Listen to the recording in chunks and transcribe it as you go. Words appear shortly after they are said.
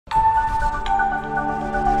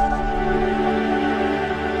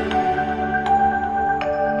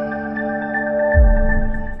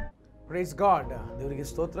Praise God. ದೇವರಿಗೆ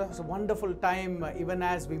ಸ್ತೋತ್ರ. It's a wonderful time even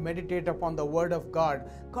as we meditate upon the word of God.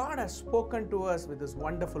 God has spoken to us with this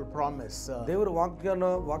wonderful promise. ದೇವರ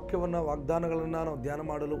ವಾಕ್ಯವನ್ನ ವಾಗ್ದಾನಗಳನ್ನ ನಾವು ಧ್ಯಾನ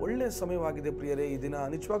ಮಾಡಲು ಒಳ್ಳೆಯ ಸಮಯವಾಗಿದೆ ಪ್ರಿಯರೇ. ಈ ದಿನ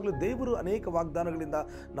ನಿಜವಾಗ್ಲೂ ದೇವರು ಅನೇಕ ವಾಗ್ದಾನಗಳಿಂದ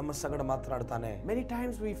ನಮ್ಮ ಸಂಗಡ ಮಾತನಾಡ್ತಾನೆ. Many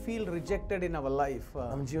times we feel rejected in our life.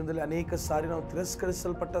 ನಮ್ಮ ಜೀವನದಲ್ಲಿ ಅನೇಕ ಸಾರಿ ನಾವು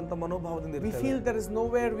ತಿರಸ್ಕರಿಸಲ್ಪಟ್ಟಂತ ಮನೋಭಾವದಿಂದ We ಇರ್ತೇವೆ. feel there is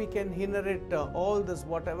nowhere we can inherit all this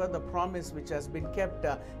whatever the promise which has been kept.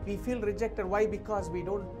 We feel rejected. Why? Because we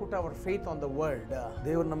don't put our faith on the word.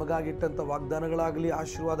 ದೇವರು ನಮಗಾಗಿ ಇಟ್ಟಂತ ವಾಗ್ದಾನಗಳಾಗಲಿ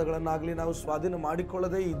ಆಶೀರ್ವಾದಗಳನ್ನಾಗಲಿ ನಾವು ಸ್ವಾಧೀನ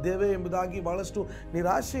ಮಾಡಿಕೊಳ್ಳದೆ ಇದ್ದೇವೆ ಎಂಬುದಾಗಿ ಬಹಳಷ್ಟು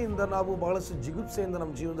ನಿರಾಶೆಯಿಂದ ನಾವು ಬಹಳಷ್ಟು ಜಿಗುಪ್ಸೆಯಿಂದ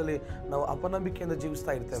ನಮ್ಮ ಜೀವನದಲ್ಲಿ ನಾವು ಅಪನಂಬಿಕೆಯಿಂದ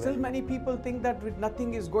ಜೀವಿಸ್ತಾ ಇರ್ತೇವೆ. Still many people think that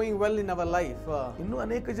nothing is going well in our life. ಇನ್ನು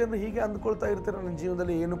ಅನೇಕ ಜನರು ಹೀಗೆ ಅಂದ್ಕೊಳ್ತಾ ಇರ್ತಾರೆ, ನನ್ನ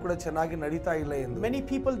ಜೀವನದಲ್ಲಿ ಏನು ಕೂಡ ಚೆನ್ನಾಗಿ ನಡೀತಾ ಇಲ್ಲ ಎಂದು. Many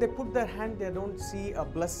people they put their hand, they don't see a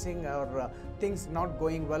blessing or things not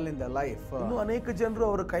going well in their life. ಇನ್ನು ಅನೇಕ ಜನರು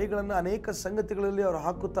ಅವರ ಕೈಗಳನ್ನು ಅನೇಕ ಸಂಗತಿಗಳಲ್ಲಿ ಅವರು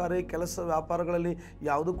ಹಾಕುತ್ತಾರೆ, ಕೆಲಸ ವ್ಯಾಪಾರಗಳಲ್ಲಿ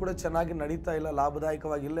ಯಾವುದು ಕೂಡ ಚೆನ್ನಾಗಿ ನಡೀತಾ ಇಲ್ಲ,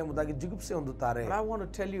 ಲಾಭದಾಯಕವಾಗಿಲ್ಲ ಎಂಬುದಾಗಿ ಜಿಗುಪ್ಸೆ ಹೊಂದುತ್ತಾರೆ. But I want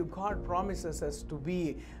to tell you, God promises us to be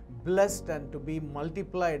blessed and to be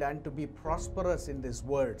multiplied and to be prosperous in these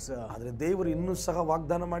words. ಆದರೆ ದೇವರು ಇನ್ನೂ ಸಹ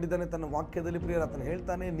ವಾಗ್ದಾನ ಮಾಡಿದ್ದಾನೆ ತನ್ನ ವಾಕ್ಯದಲ್ಲಿ. ಪ್ರಿಯರೇ, ಆತನು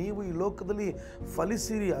ಹೇಳ್ತಾನೆ, ನೀವು ಈ ಲೋಕದಲ್ಲಿ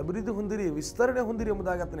ಫಲಿಸಿರಿ, ಅಭಿವೃದ್ಧಿ ಹೊಂದಿರಿ, ವಿಸ್ತರಣೆ ಹೊಂದಿರಿ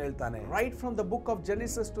ಎಂಬುದಾಗಿ ಆತನು ಹೇಳ್ತಾನೆ. Right from the book of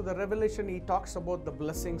Genesis to the Revelation, he talks about the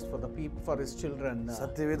blessings for the people, for his children.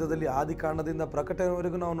 ಸತ್ಯವೇದದಲ್ಲಿ ಆದಿಕಾಂಡದಿಂದ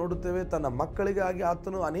ಪ್ರಕಟಣೆವರೆಗೂ ನಾವು ನೋಡುತ್ತೇವೆ, ತನ್ನ ಮಕ್ಕಳಿಗಾಗಿ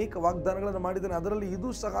ಆತನು ಅನೇಕ ವಾಗ್ದಾನಗಳನ್ನು ಮಾಡಿದ್ದಾನೆ. ಅದರಲ್ಲಿ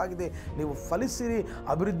ಇದು ಸಹ ಆಗಿದೆ, ನೀವು ಫಲಿಸಿರಿ,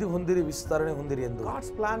 ಅಭಿವೃದ್ಧಿ ಹೊಂದಿರಿ, ವಿಸ್ತರಣೆ ಹೊಂದಿರಿ ಎಂದು.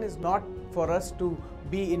 God's plan is not for us to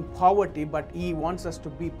be in poverty, but he wants us to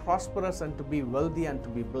be prosperous and to be wealthy and to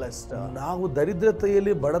be blessed. ನಾವು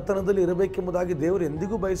ದರಿದ್ರತೆಯಲ್ಲಿ ಬಡತನದಲ್ಲಿ ಇರಬೇಕೆಂಬುದಾಗಿ ದೇವರು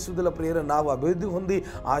ಎಂದಿಗೂ ಬಯಸುವುದಿಲ್ಲ ಪ್ರಿಯರೇ. ನಾವು ಅಭಿವೃದ್ಧಿ ಹೊಂದಿ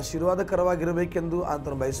ಆಶೀರ್ವಾದಕರವಾಗಿರಬೇಕೆಂದು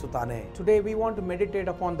ಆತನು ಬಯಸುತ್ತಾನೆ. Today we want to meditate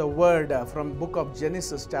upon the word from book of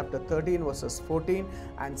Genesis chapter 13 verses 14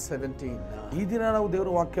 and 17. ಈ ದಿನ ನಾವು ದೇವರ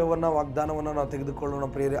ವಾಗ್ದಾನವನ್ನ ನಾವು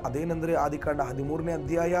ತೆಗೆದುಕೊಳ್ಳೋಣ ಪ್ರಿಯರೇ. ಅದೇನೆಂದರೆ ಆದಿಕಾಂಡ 13ನೇ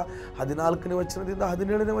ಅಧ್ಯಾಯ 14ನೇ ವಚನದಿಂದ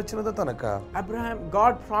 17ನೇ ವಚನದ ತನಕ.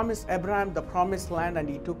 God promised Abraham the promised land and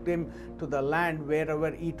he took him to the land wherever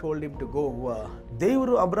he told him to go.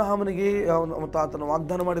 ದೇವರು ಅಬ್ರಹಾಮನಿಗೆ ಮತ್ತು ಆತನ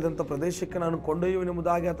ವಾಗ್ದಾನ ಮಾಡಿದಂತ ಪ್ರದೇಶಕ್ಕೆ ನಾನು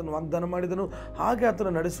ಕೊಂಡೊಯ್ಯುವೆನೆಂಬುದಾಗಿ ಆತನು ವಾಗ್ದಾನ ಮಾಡಿದನು, ಹಾಗೆ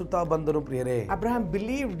ಆತನು ನಡೆಸುತ್ತಾ ಬಂದನು ಪ್ರಿಯರೇ. Abraham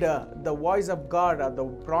believed the voice of God or the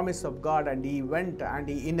promise of God and he went and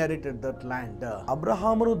he inherited that land.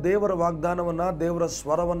 ಅಬ್ರಹಾಮನು ದೇವರ ವಾಗ್ದಾನವನ್ನ, ದೇವರ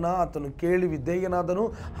ಸ್ವರವನ್ನ ಆತನು ಕೇಳಿ ವಿಧೇಯನಾದನು.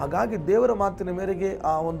 ಹಾಗಾಗಿ ದೇವರ ಮಾತಿನ ಮೇರೆಗೆ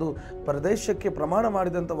ಆ ಒಂದು ಪ್ರದೇಶಕ್ಕೆ ಪ್ರಮಾಣ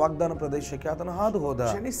ಮಾಡಿದಂತ ವಾಗ್ದಾನ ಪ್ರದೇಶಕ್ಕೆ ಆತನು ಹಾದು ಹೋದ.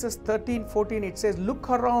 Genesis 13:14 it says, look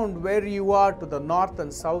around where you are to the north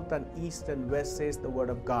and south and east and west, says the word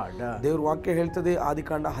of God. ದೇವರ ವಾಕ್ಯ ಹೇಳ್ತದೆ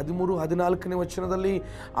ಆದಿಕಾಂಡ 13-14ನೇ ವಚನದಲ್ಲಿ,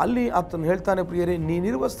 ಅಲ್ಲಿ ಆತನು ಹೇಳ್ತಾನೆ ಪ್ರಿಯರೇ,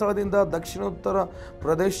 ನೀನಿರುವ ಸ್ಥಳದಿಂದ ದಕ್ಷಿಣೋತ್ತರ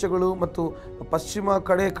ಪ್ರದೇಶಗಳು ಮತ್ತು ಪಶ್ಚಿಮ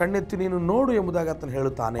ಕಡೆ ಕಣ್ಣೆತ್ತಿ ನೀನು ನೋಡು ಎಂಬುದಾಗಿ ಆತನು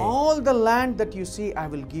ಹೇಳುತ್ತಾನೆ. All the land that you see I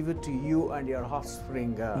will give it to you and your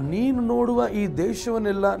offspring. ನೀನು ನೋಡುವ ಈ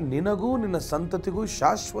ದೇಶವನ್ನೆಲ್ಲ ನಿನಗೂ ನಿನ್ನ ಸಂತತಿಗೂ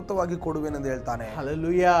ಶಾಶ್ವತವಾಗಿ ಕೊಡುವೆನೆಂದು ಹೇಳ್ತಾನೆ.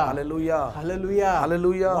 Hallelujah. Hallelujah. Hallelujah.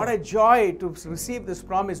 Hallelujah. What a joy to receive this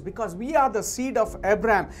promise, because we are the seed of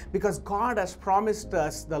Abraham, because God has promised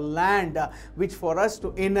us the land which for us to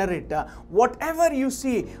inherit. Whatever you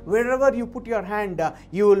see, wherever you put your hand,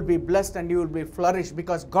 you will be blessed and you will be flourished,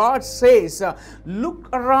 because God says, look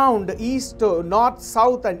around east to north,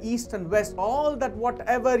 south and east and west, all that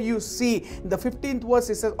whatever you see. In the 15th verse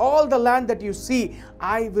it says, all the land that you see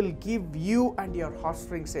I will give you and your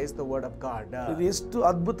offspring, says the word of God. ಇದು ಎಷ್ಟು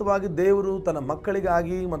ಅದ್ಭುತವಾಗಿ ದೇವರು ತನ್ನ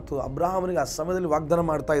ಮಕ್ಕಳಿಗಾಗಿ ಮತ್ತು ಅಬ್ರಹಾಮನಿಗೆ ಆ ಸಮಯದಲ್ಲಿ ವಾಗ್ದಾನ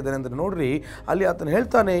ಮಾಡ್ತಾ ಇದ್ದಾನೆ ಅಂದ್ರೆ ನೋಡ್ರಿ, ಅಲ್ಲಿ ಆತನು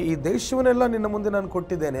ಹೇಳ್ತಾನೆ, ಈ ದೇಶವನ್ನೆಲ್ಲ ನಿನ್ನ ಮುಂದೆ ನಾನು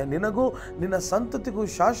ಕೊಟ್ಟಿದ್ದೇನೆ, ನಿನಗೂ ನಿನ್ನ ಸಂತತಿಗೂ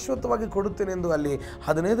ಶಾಶ್ವತವಾಗಿ ಕೊಡುತ್ತೇನೆ ಎಂದು ಅಲ್ಲಿ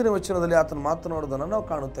 15ನೇ ವಚನದಲ್ಲಿ ಆತನು ಮಾತನಾಡುವುದನ್ನು ನಾವು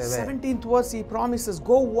ಕಾಣುತ್ತೇವೆ. 17th verse he promises,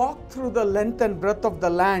 go walk through the length and breadth of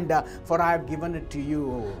the land, for I have given it to you.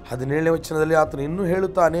 17ನೇ ವಚನದಲ್ಲಿ ಆತನು ಇನ್ನೂ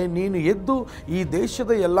ಹೇಳುತ್ತಾನೆ, ನೀನು ಎದ್ದು ಈ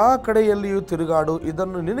ದೇಶದ ಎಲ್ಲಾ ಕಡೆಯಲ್ಲಿಯೂ ತಿರುಗಾಡು,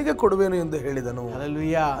 ಇದನ್ನು ನಿನಗೆ ಕೊಡುವೆನು ಎಂದು ಹೇಳಿದನು.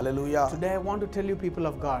 Hallelujah. Hallelujah. Today I want to tell you, people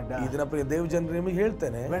of God, ಈ ದಿನ ಪ್ರಿಯ ದೇವ ಜನರೇ, ನಿಮಗೆ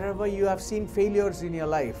ಹೇಳ್ತೇನೆ, wherever you have seen failures in your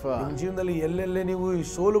life, ನಿಮ್ಮ ಜೀವನದಲ್ಲಿ ಎಲ್ಲೆಲ್ಲೇ ನೀವು ಈ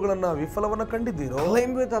ಸೋಲುಗಳನ್ನ ವಿಫಲವನ್ನ ಕಂಡಿದ್ದೀರೋ,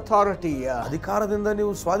 claim with authority. ಅಧಿಕಾರದಿಂದ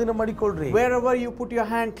ನೀವು ಸ್ವಾಧೀನ ಮಾಡಿಕೊಳ್ಳ್ರಿ. Wherever you put your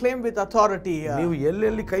hand, claim with authority. ನೀವು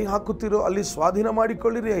ಎಲ್ಲೆಲ್ಲಿ ಕೈ ಹಾಕುತ್ತೀರೋ ಅಲ್ಲಿ ಸ್ವಾಧೀನ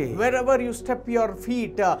ಮಾಡಿಕೊಳ್ಳಿರಿ. Wherever you step your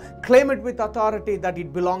feet, claim it with authority that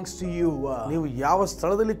it belongs to you. ನೀವು ಯಾವ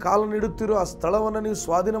ಸ್ಥಳದಲ್ಲಿ ಕಾಲನ್ನು ಇಡುತ್ತೀರೋ ಆ ಸ್ಥಳವನ್ನು ನೀವು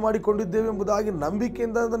ಸ್ವಾಧೀನ ಮಾಡಿಕೊಂಡಿದ್ದೇವೆ ಎಂಬುದಾಗಿ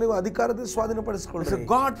ನಂಬಿಕೆಯಿಂದ ನೀವು ಅಧಿಕಾರದಿಂದ ಸ್ವಾಧೀನಪಡಿಸಿಕೊಳ್ಳ್ರಿ.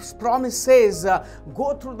 God's promise says,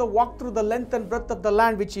 walk through the length and breadth of the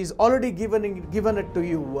land which is already given it to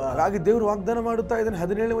you. ಹಾಗಾಗಿ ದೇವರು ವಾಗ್ದಾನ ಮಾಡುತ್ತಾ ಇದ್ದಾನೆ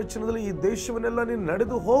 17ನೇ ವಚನದಲ್ಲಿ, ಈ ದೇಶವನ್ನೆಲ್ಲ ನೀನು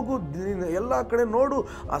ನಡೆದು ಹೋಗು, ಎಲ್ಲಾ ಕಡೆ ನೋಡು,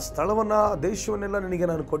 ಆ ಸ್ಥಳವನ್ನ ದೇಶವನ್ನೆಲ್ಲ ನಿನಗೆ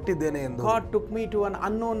ನಾನು ಕೊಟ್ಟಿದ್ದೇನೆ ಎಂದು. God took me to an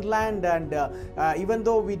unknown land, and even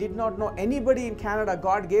though we did not know anybody in Canada,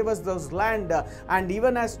 God gave us those land, and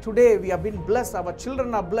even as today we have been blessed, our children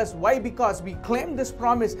are blessed. Why? Because we claimed this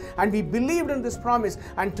promise and we believed in this promise,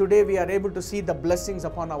 and today we are able to see the blessings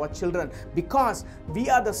upon our children. children. Because we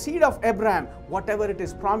are the seed of Abraham, whatever it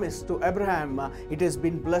is promised to Abraham, it has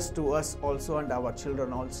been blessed to us also and our children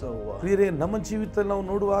also. ಪ್ರಿಯರೇ, ನಮ್ಮ ಜೀವಿತದಲ್ಲಿ ನಾವು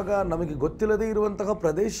ನೋಡುವಾಗ ನಮಗೆ ಗೊತ್ತಿಲ್ಲದೆ ಇರುವಂತಹ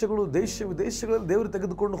ಪ್ರದೇಶಗಳು, ದೇಶ ವಿದೇಶಗಳಲ್ಲಿ ದೇವರು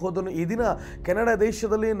ತೆಗೆದುಕೊಂಡು ಹೋದನು. ಈ ದಿನ ಕೆನಡಾ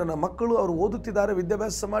ದೇಶದಲ್ಲಿ ನನ್ನ ಮಕ್ಕಳು ಅವರು ಓದುತ್ತಿದ್ದಾರೆ,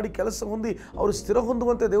 ವಿದ್ಯಾಭ್ಯಾಸ ಮಾಡಿ ಕೆಲಸ ಹೊಂದಿ ಅವರು ಸ್ಥಿರ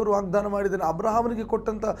ಹೊಂದುವಂತೆ ದೇವರು ವಾಗ್ದಾನ ಮಾಡಿದ್ದಾನೆ. ಅಬ್ರಹಾಮನಿಗೆ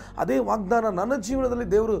ಕೊಟ್ಟಂತ ಅದೇ ವಾಗ್ದಾನ ನನ್ನ ಜೀವನದಲ್ಲಿ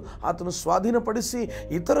ದೇವರು ಆತನು ಸ್ವಾಧೀನಪಡಿಸಿ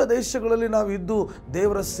ಇತರ ದೇಶಗಳಲ್ಲಿ ನಾವು ಇದ್ದು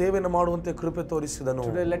ದೇವರ ಸೇವೆಯನ್ನು ಮಾಡುವಂತೆ ಕೃಪೆ ತೋರಿಸಿದನು.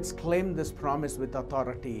 Today let's claim this promise with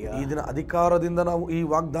authority. ಈ ದಿನ ಅಧಿಕಾರದಿಂದ ನಾವು ಈ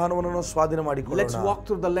ವಾಗ್ದಾನವನ್ನು ಸ್ವಾಧೀನ ಮಾಡಿಕೊಳ್ಳೋಣ. Let's walk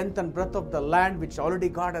through the length and breadth of the land which already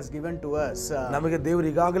God has given to us. ನಮಗೆ ದೇವರು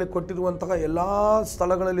ಈಗಾಗಲೇ ಕೊಟ್ಟಿರುವಂತಹ ಎಲ್ಲಾ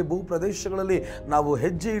ಸ್ಥಳಗಳಲ್ಲಿ, ಭೂ ಪ್ರದೇಶಗಳಲ್ಲಿ ನಾವು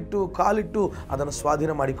ಹೆಜ್ಜೆ ಇಟ್ಟು ಕಾಲಿಟ್ಟು ಅದನ್ನು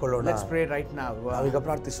ಸ್ವಾಧೀನ ಮಾಡಿಕೊಳ್ಳೋಣ. Let's pray right now. ನಾವೀಗ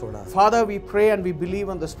ಪ್ರಾರ್ಥಿಸೋಣ. Father, we pray and we believe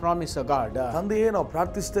on this promise of God. ತಂದೆಯೇ, ನಾವು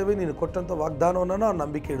ಪ್ರಾರ್ಥಿಸ್ತೇವೆ, ನೀನು ಕೊಟ್ಟಂತ ವಾಗ್ದಾನವನ್ನು ನಾವು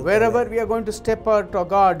ನಂಬಿಕೆ ಇಡುತ್ತೇವೆ. Wherever we are going to step out of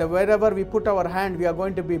God, wherever we put our hand, we are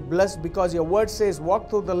going to be blessed, because your word says, walk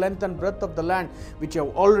through the length and breadth of the land which you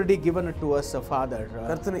have already given it to us, Father.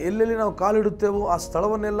 ಕರ್ತನೇ, ಎಲ್ಲೆಲ್ಲಿ ನಾವು ಕಾಲಿಡುತ್ತೇವೋ ಆ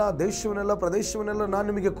ಸ್ಥಳವನ್ನೆಲ್ಲ, ದೇಶವನ್ನೆಲ್ಲ, ಪ್ರದೇಶವನ್ನೆಲ್ಲ ನಾನು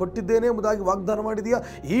ನಿಮಗೆ ಕೊಟ್ಟಿದ್ದೇನೆ ಎಂಬುದಾಗಿ ವಾಗ್ದಾನ ಮಾಡಿದೀಯಾ.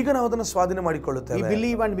 ಈಗ ನಾವು ಅದನ್ನು ಸ್ವಾಧೀನ ಮಾಡಿಕೊಳ್ಳುತ್ತೇವೆ. We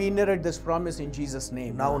believe and we inherit this promise in Jesus'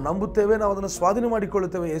 name. ನಾವು ನಂಬುತ್ತೇವೆ, ನಾವು ಅದನ್ನು ಸ್ವಾಧೀನ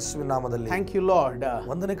ಮಾಡಿಕೊಳ್ಳುತ್ತೇವೆ ಯೇಸುವಿನ ನಾಮದಲ್ಲಿ. Thank you, Lord.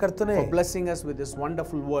 ವಂದನೆ ಕರ್ತನೇ, for blessing us with this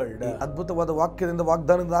wonderful word. ಅದ್ಭುತವಾದ ವಾಕ್ಯದಿಂದ,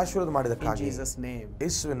 ವಾಗ್ದಾನದಿಂದ ಆಶೀರ್ವಾದ ಮಾಡಿದಕ್ಕಾಗಿ in Jesus' name.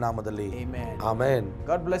 ಯೇಸುವಿನ ನಾಮದಲ್ಲಿ. Amen. Amen.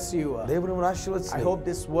 God bless you. ದೇವರು ನಿಮ್ಮನ್ನು ಆಶೀರ್ವದಿಸಲಿ. I hope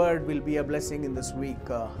this word will be a blessing in this week.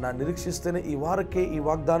 ನಾನು ನಿರೀಕ್ಷಿಸ್ತೇನೆ ಈ ವಾರಕ್ಕೆ ಈ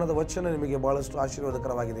ವಾಗ್ದಾನದ ವಚನ ನಿಮಗೆ ಬಹಳಷ್ಟು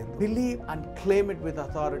ಆಶೀರ್ವಾದಕರವಾಗಿದೆ. Believe and claim it with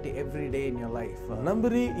authority every day in your life.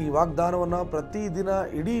 ನಂಬಿರಿ, ಈ ವಾಗ್ದಾನವನ್ನ ಪ್ರತಿ ದಿನ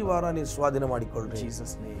ಇಡೀ ವಾರ ನೀವು ಸ್ವಾಧೀನ ಮಾಡಿಕೊಳ್ಳ್ರಿ.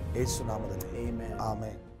 Jesus' name. ಯೇಸು ನಾಮದಲ್ಲಿ. Amen.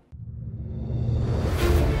 ಆಮೆನ್.